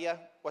going to tell you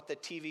what the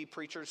TV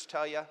preachers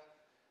tell you.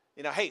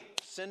 Hey,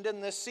 send in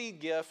this seed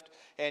gift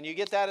and you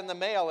get that in the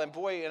mail, and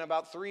boy, in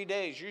about 3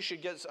 days you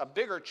should get a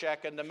bigger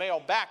check in the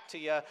mail back to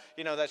you,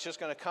 that's just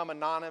going to come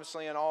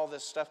anonymously and all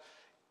this stuff.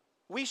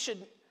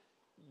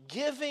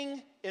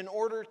 Giving in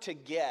order to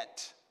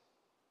get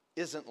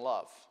isn't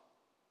love.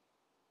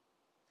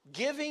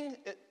 Giving,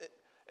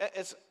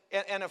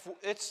 and if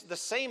it's the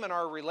same in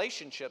our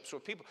relationships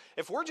with people.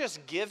 If we're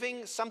just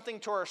giving something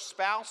to our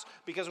spouse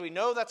because we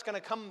know that's going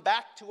to come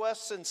back to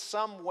us in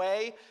some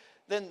way,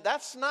 then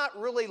that's not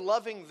really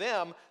loving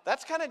them.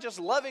 That's kind of just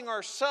loving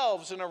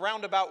ourselves in a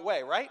roundabout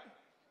way, right?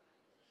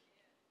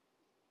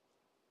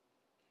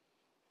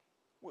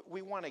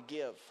 we want to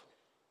give.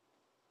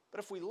 But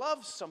if we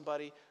love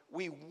somebody,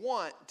 we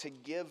want to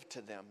give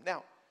to them.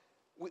 Now,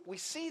 we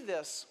see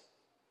this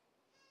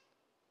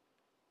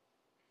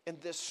in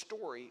this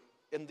story,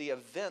 in the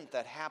event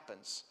that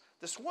happens.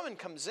 This woman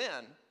comes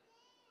in.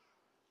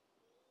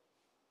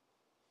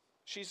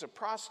 She's a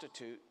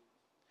prostitute.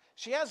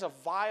 She has a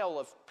vial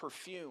of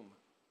perfume.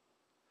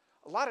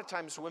 A lot of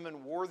times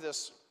women wore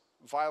this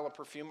vial of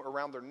perfume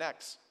around their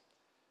necks.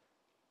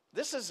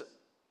 This is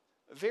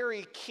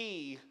very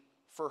key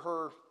for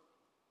her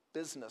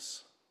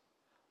business.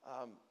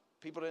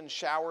 People didn't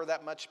shower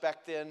that much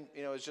back then.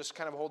 You know, it was just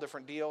kind of a whole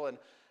different deal. And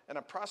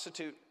a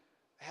prostitute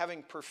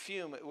having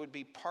perfume, it would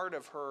be part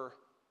of her,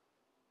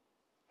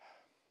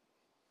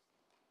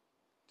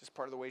 just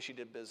part of the way she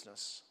did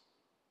business.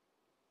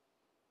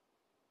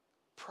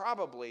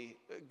 Probably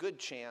a good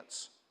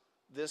chance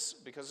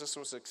because this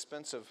was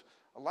expensive,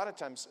 a lot of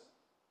times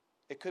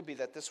it could be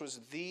that this was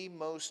the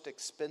most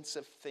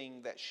expensive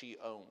thing that she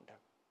owned.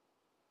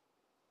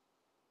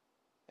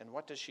 And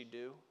what does she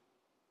do?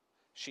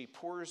 She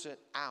pours it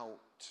out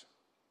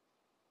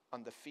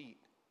on the feet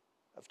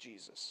of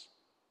Jesus.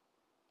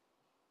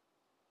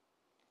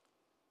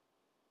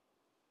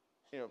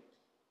 You know,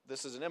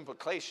 this is an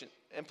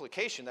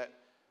implication that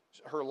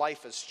her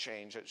life has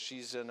changed. That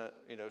she's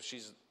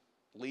she's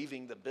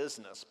leaving the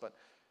business, but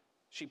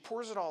she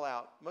pours it all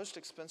out. Most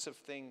expensive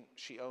thing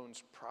she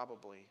owns,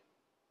 probably.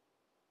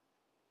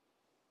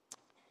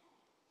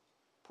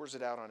 Pours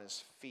it out on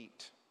his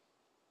feet.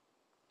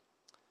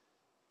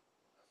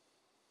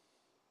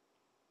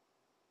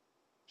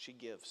 She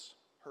gives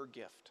her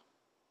gift.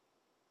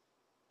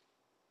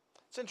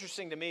 It's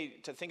interesting to me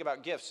to think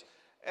about gifts.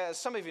 As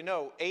some of you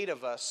know, 8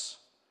 of us,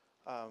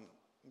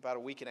 about a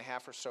week and a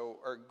half or so,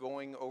 are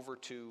going over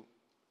to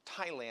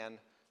Thailand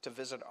to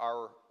visit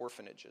our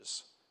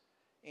orphanages.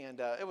 And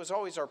it was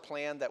always our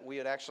plan that we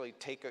would actually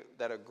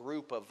that a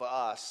group of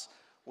us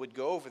would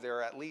go over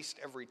there at least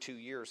every 2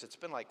 years. It's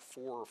been like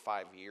 4 or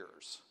 5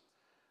 years.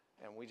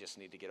 And we just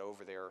need to get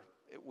over there.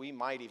 We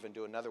might even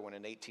do another one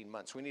in 18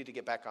 months. We need to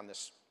get back on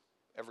this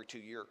every 2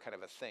 year kind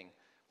of a thing.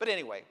 But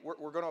anyway,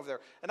 we're going over there.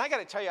 And I got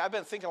to tell you, I've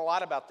been thinking a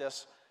lot about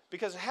this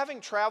because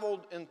having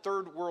traveled in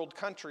third world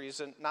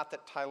countries, and not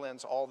that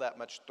Thailand's all that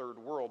much third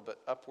world, but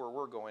up where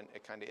we're going,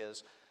 it kind of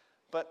is.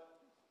 But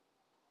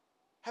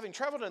having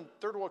traveled in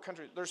third world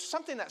countries, there's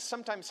something that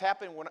sometimes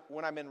happens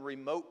when I'm in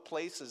remote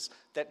places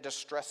that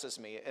distresses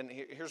me. And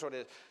here's what it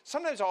is.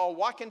 Sometimes I'll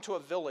walk into a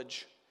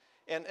village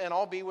and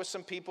I'll be with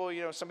some people,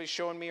 you know, somebody's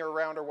showing me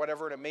around or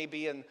whatever, and it may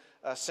be in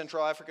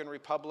Central African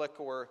Republic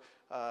or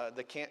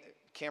the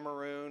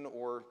Cameroon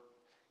or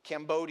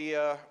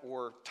Cambodia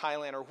or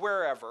Thailand or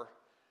wherever.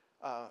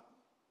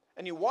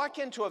 And you walk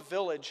into a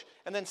village,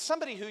 and then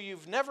somebody who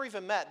you've never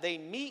even met, they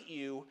meet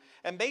you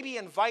and maybe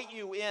invite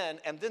you in,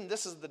 and then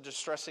this is the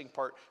distressing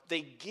part.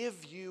 They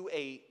give you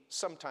a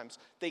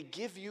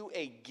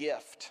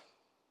gift.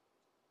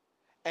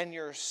 And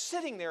you're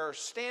sitting there or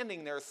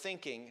standing there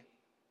thinking,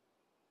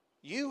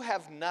 you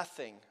have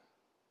nothing.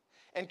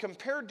 And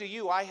compared to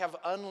you, I have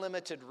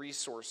unlimited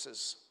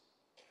resources.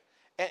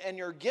 And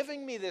you're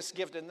giving me this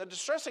gift. And the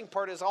distressing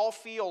part is I'll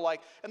feel like,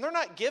 and they're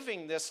not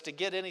giving this to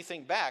get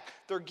anything back.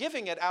 They're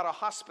giving it out of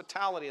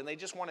hospitality, and they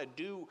just want to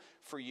do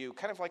for you,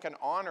 kind of like an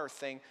honor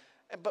thing.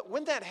 But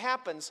when that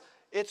happens,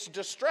 it's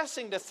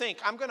distressing to think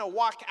I'm going to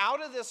walk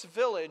out of this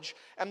village,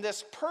 and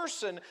this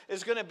person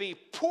is going to be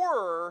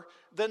poorer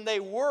than they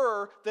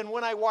were than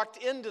when I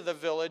walked into the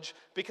village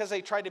because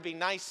they tried to be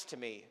nice to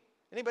me.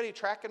 Anybody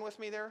tracking with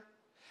me there?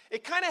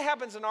 It kind of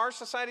happens in our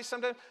society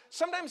sometimes.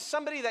 Sometimes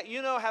somebody that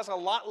you know has a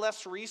lot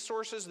less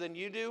resources than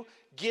you do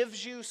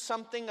gives you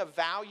something of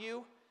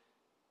value,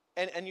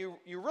 and you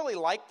really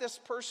like this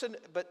person,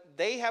 but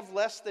they have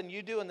less than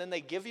you do, and then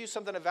they give you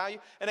something of value,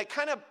 and it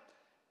kind of,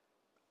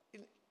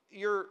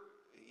 you're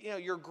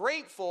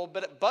grateful,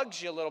 but it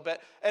bugs you a little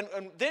bit, and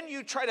then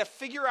you try to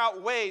figure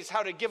out ways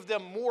how to give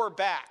them more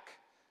back.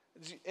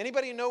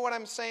 Anybody know what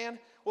I'm saying?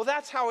 Well,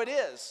 that's how it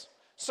is.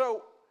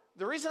 So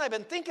the reason I've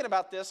been thinking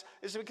about this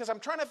is because I'm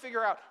trying to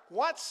figure out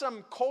what's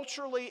some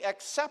culturally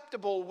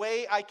acceptable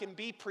way I can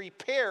be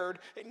prepared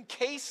in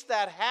case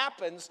that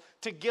happens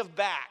to give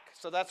back.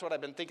 So that's what I've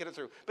been thinking it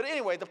through. But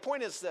anyway, the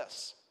point is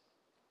this.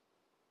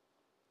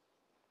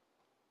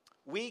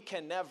 We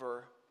can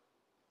never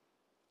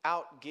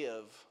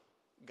outgive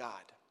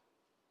God.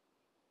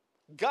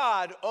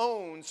 God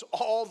owns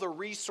all the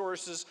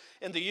resources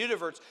in the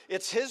universe.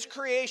 It's His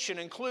creation,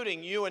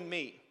 including you and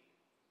me.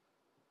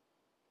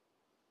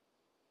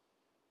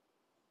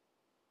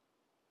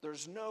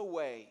 There's no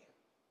way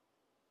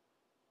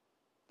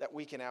that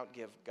we can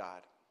outgive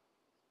God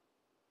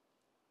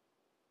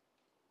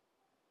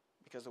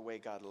because of the way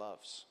God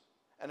loves.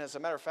 And as a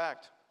matter of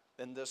fact,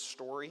 in this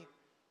story,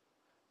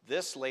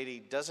 this lady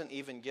doesn't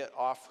even get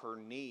off her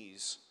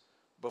knees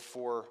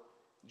before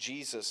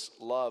Jesus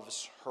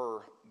loves her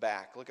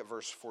back. Look at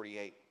verse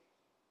 48.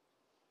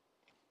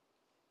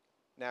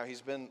 Now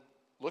he's been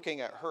looking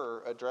at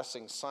her,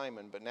 addressing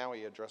Simon, but now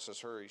he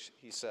addresses her.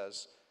 He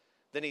says,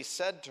 "Then he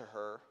said to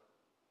her,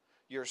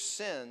 'Your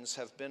sins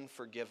have been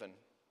forgiven.'"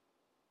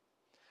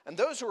 And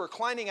those who were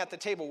reclining at the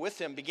table with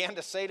him began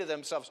to say to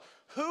themselves,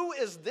 "Who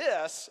is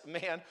this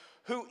man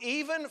who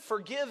even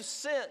forgives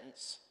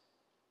sins?"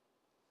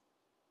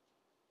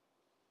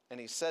 And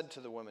he said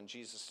to the woman,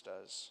 Jesus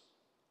does,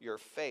 "Your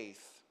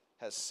faith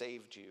has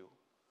saved you.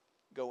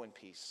 Go in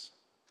peace."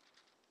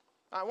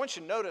 I want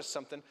you to notice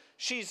something.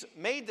 She's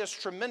made this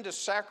tremendous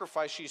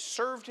sacrifice. She's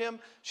served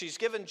him. She's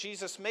given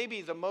Jesus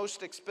maybe the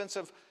most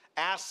expensive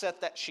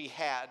asset that she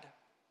had.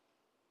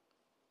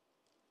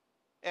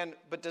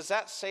 But does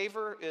that save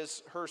her?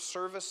 Is her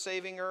service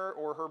saving her,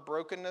 or her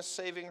brokenness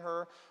saving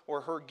her,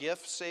 or her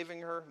gift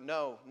saving her?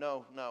 No.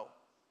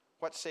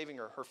 What's saving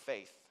her? Her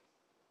faith.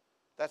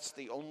 That's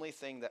the only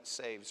thing that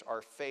saves,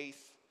 our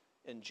faith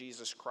in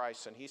Jesus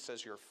Christ. And he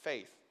says, your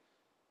faith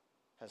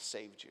has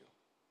saved you.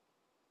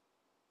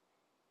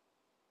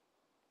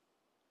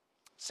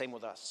 Same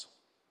with us.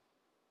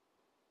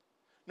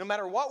 No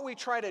matter what we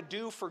try to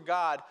do for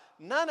God,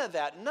 none of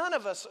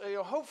us,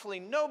 hopefully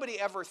nobody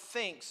ever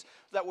thinks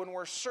that when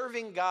we're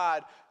serving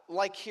God,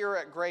 like here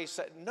at Grace,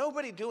 that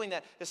nobody doing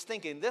that is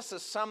thinking this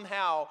is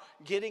somehow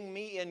getting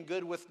me in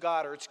good with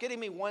God, or it's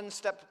getting me one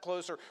step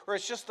closer, or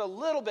it's just a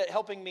little bit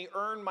helping me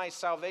earn my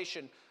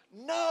salvation.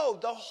 No,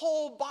 the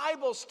whole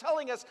Bible's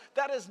telling us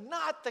that is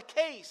not the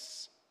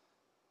case.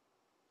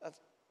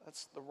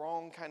 That's the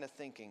wrong kind of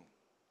thinking.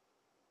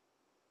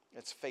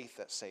 It's faith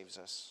that saves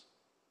us.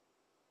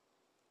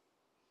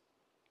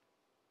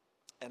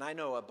 And I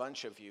know a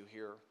bunch of you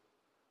here,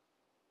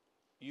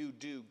 you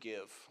do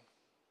give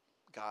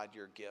God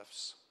your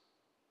gifts.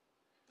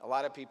 A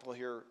lot of people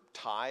here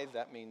tithe.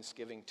 That means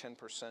giving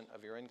 10%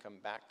 of your income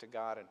back to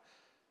God. And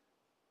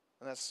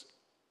that's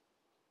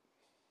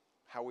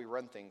how we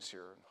run things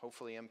here, and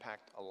hopefully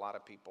impact a lot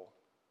of people.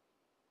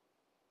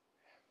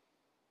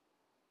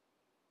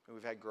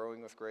 We've had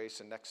Growing with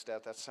Grace and Next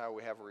Step. That's how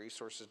we have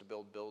resources to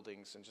build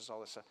buildings and just all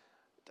this stuff.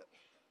 It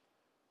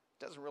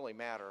doesn't really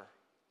matter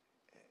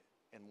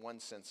in one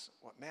sense.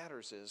 What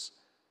matters is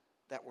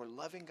that we're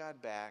loving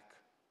God back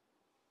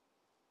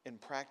in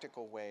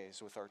practical ways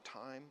with our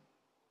time,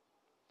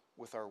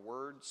 with our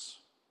words,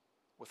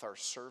 with our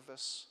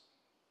service,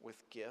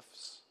 with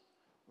gifts.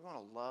 We want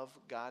to love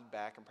God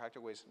back in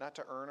practical ways, not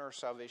to earn our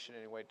salvation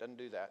anyway. It doesn't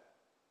do that.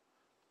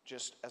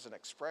 Just as an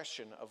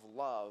expression of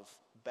love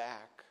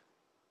back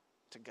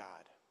to God.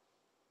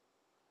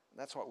 And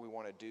that's what we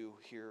want to do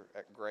here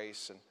at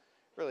Grace. And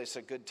really, it's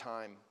a good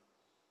time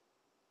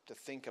to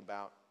think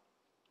about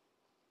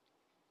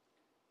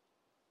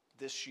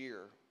this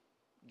year,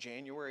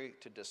 January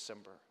to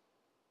December.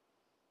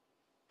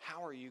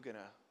 How are you going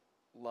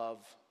to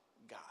love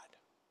God?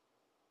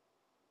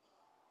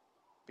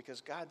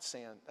 Because God's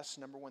saying that's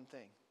the number one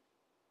thing.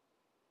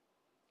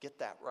 Get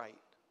that right.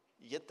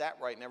 You get that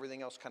right, and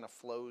everything else kind of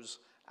flows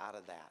out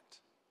of that.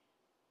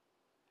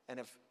 And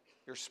if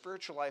your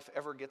spiritual life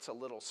ever gets a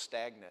little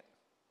stagnant,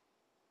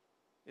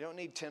 you don't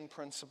need 10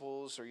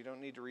 principles, or you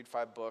don't need to read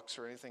 5 books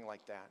or anything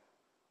like that.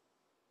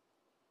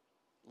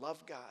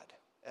 Love God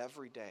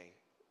every day.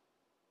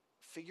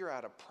 Figure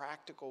out a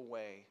practical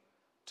way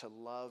to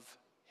love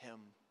him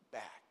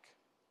back.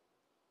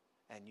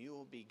 And you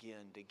will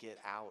begin to get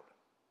out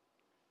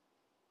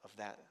of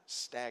that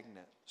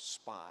stagnant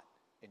spot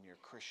in your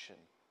Christian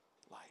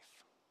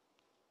life.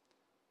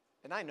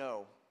 And I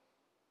know,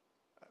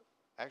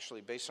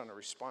 actually based on a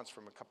response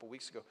from a couple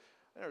weeks ago,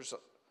 there's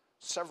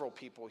several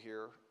people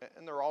here,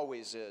 and there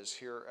always is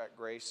here at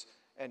Grace,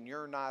 and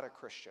you're not a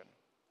Christian,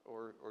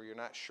 or you're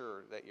not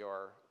sure that you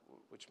are,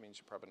 which means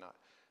you're probably not.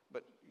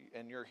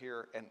 And you're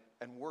here,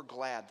 and we're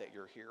glad that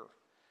you're here.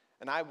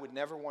 And I would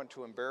never want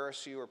to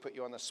embarrass you or put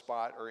you on the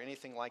spot or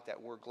anything like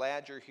that. We're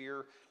glad you're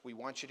here. We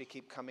want you to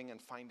keep coming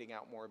and finding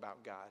out more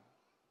about God.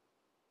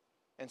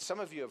 And some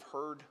of you have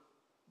heard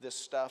this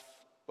stuff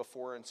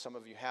before, and some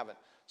of you haven't.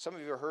 Some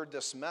of you have heard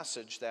this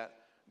message that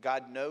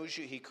God knows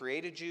you. He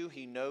created you.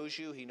 He knows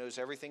you. He knows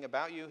everything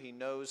about you. He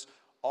knows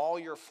all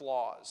your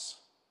flaws.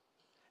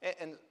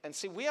 And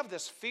see, we have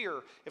this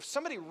fear, if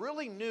somebody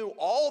really knew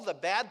all the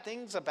bad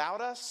things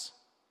about us,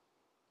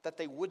 that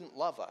they wouldn't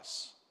love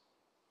us.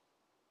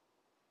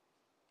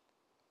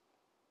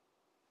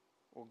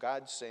 Well,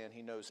 God's saying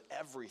he knows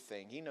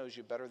everything. He knows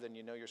you better than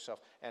you know yourself,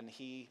 and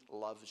he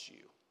loves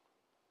you.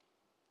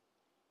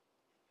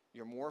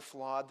 You're more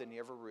flawed than you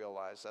ever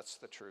realized. That's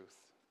the truth,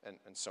 and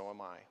so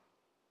am I.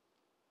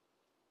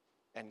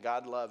 And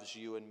God loves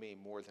you and me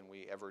more than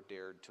we ever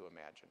dared to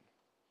imagine.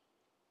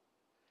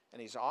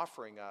 And he's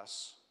offering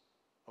us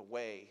a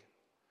way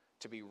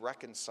to be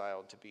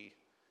reconciled, to be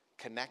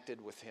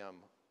connected with him,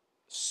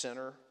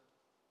 sinner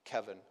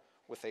Kevin,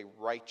 with a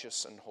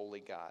righteous and holy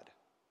God.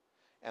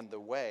 And the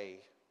way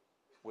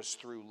was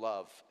through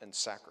love and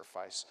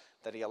sacrifice,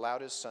 that he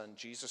allowed his son,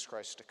 Jesus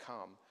Christ, to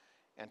come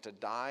and to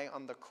die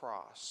on the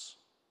cross,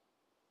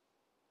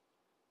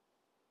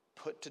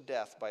 put to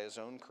death by his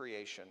own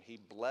creation. He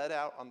bled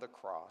out on the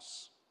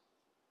cross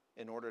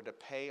in order to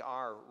pay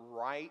our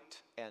right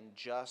and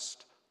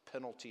just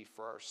penalty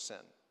for our sin.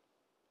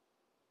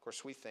 Of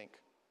course, we think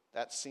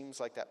that seems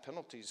like that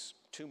penalty's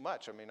too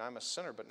much. I mean, I'm a sinner, but